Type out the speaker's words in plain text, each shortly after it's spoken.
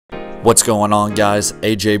What's going on, guys?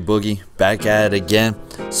 AJ Boogie back at it again.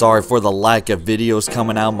 Sorry for the lack of videos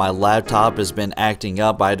coming out. My laptop has been acting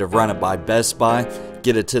up. I had to run it by Best Buy,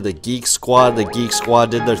 get it to the Geek Squad. The Geek Squad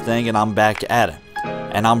did their thing and I'm back at it.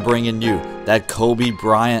 And I'm bringing you that Kobe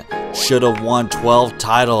Bryant should have won 12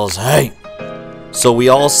 titles. Hey! So we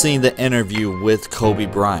all seen the interview with Kobe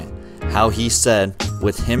Bryant. How he said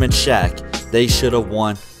with him and Shaq, they should have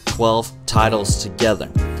won 12 titles together.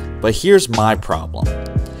 But here's my problem.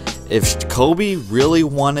 If Kobe really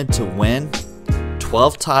wanted to win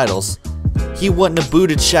 12 titles, he wouldn't have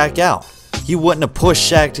booted Shaq out. He wouldn't have pushed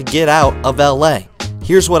Shaq to get out of LA.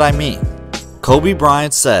 Here's what I mean. Kobe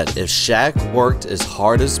Bryant said if Shaq worked as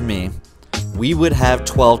hard as me, we would have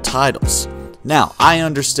 12 titles. Now, I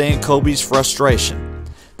understand Kobe's frustration.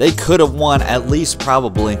 They could have won at least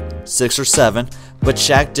probably 6 or 7, but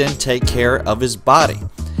Shaq didn't take care of his body.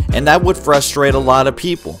 And that would frustrate a lot of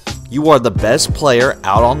people. You are the best player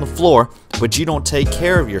out on the floor, but you don't take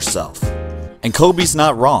care of yourself. And Kobe's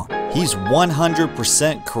not wrong. He's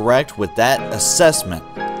 100% correct with that assessment.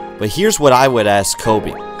 But here's what I would ask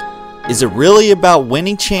Kobe. Is it really about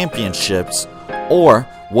winning championships, or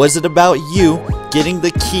was it about you getting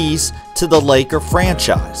the keys to the Laker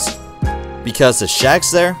franchise? Because if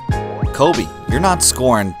Shaq's there, Kobe, you're not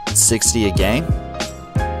scoring 60 a game.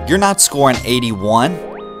 You're not scoring 81.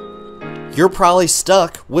 You're probably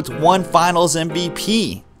stuck with one Finals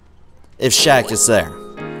MVP if Shaq is there.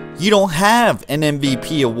 You don't have an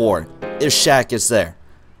MVP award if Shaq is there.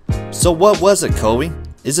 So what was it, Kobe?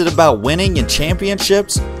 Is it about winning in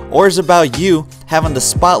championships, or is it about you having the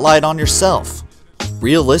spotlight on yourself?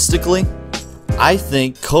 Realistically, I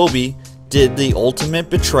think Kobe did the ultimate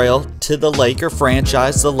betrayal to the Laker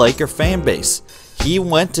franchise, the Laker fan base. He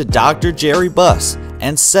went to Dr. Jerry Buss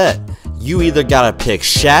and said, you either gotta pick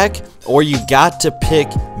Shaq or you got to pick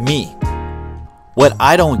me. What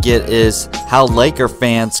I don't get is how Laker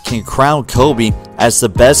fans can crown Kobe as the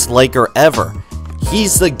best Laker ever.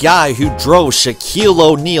 He's the guy who drove Shaquille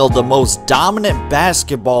O'Neal, the most dominant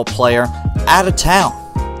basketball player, out of town.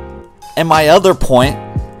 And my other point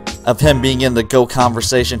of him being in the GOAT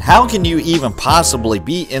conversation, how can you even possibly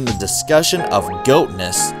be in the discussion of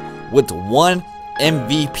GOATness with one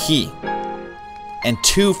MVP and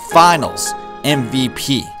 2 Finals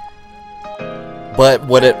MVP? But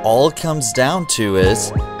what it all comes down to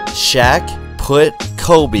is Shaq put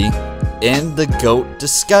Kobe in the GOAT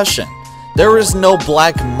discussion. There is no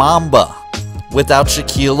Black Mamba without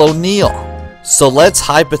Shaquille O'Neal. So let's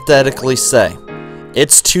hypothetically say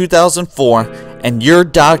it's 2004 and you're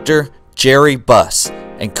Dr. Jerry Buss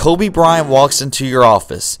and Kobe Bryant walks into your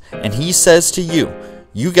office and he says to you,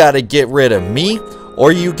 you got to get rid of me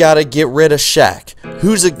or you got to get rid of Shaq.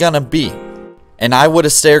 Who's it gonna be? And I would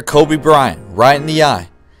have stared Kobe Bryant right in the eye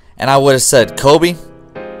and I would have said, Kobe,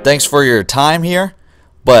 thanks for your time here,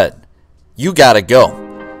 but you gotta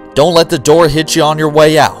go. Don't let the door hit you on your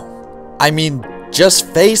way out. I mean, just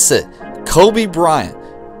face it. Kobe Bryant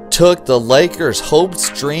took the Lakers' hopes,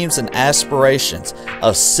 dreams, and aspirations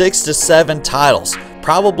of 6 to 7 titles,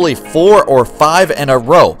 probably 4 or 5 in a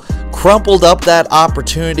row, crumpled up that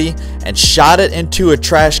opportunity and shot it into a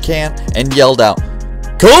trash can and yelled out,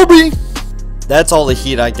 Kobe! That's all the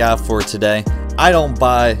heat I got for today. I don't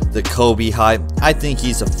buy the Kobe hype. I think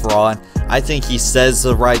he's a fraud. I think he says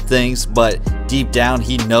the right things, but deep down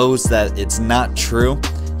he knows that it's not true.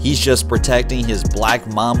 He's just protecting his Black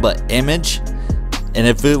Mamba image. And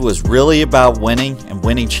if it was really about winning and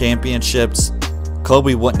winning championships,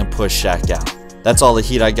 Kobe wouldn't have pushed Shaq out. That's all the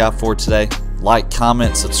heat I got for today. Like,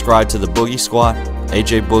 comment, subscribe to the Boogie Squad.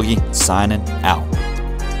 AJ Boogie signing out.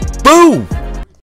 Boom!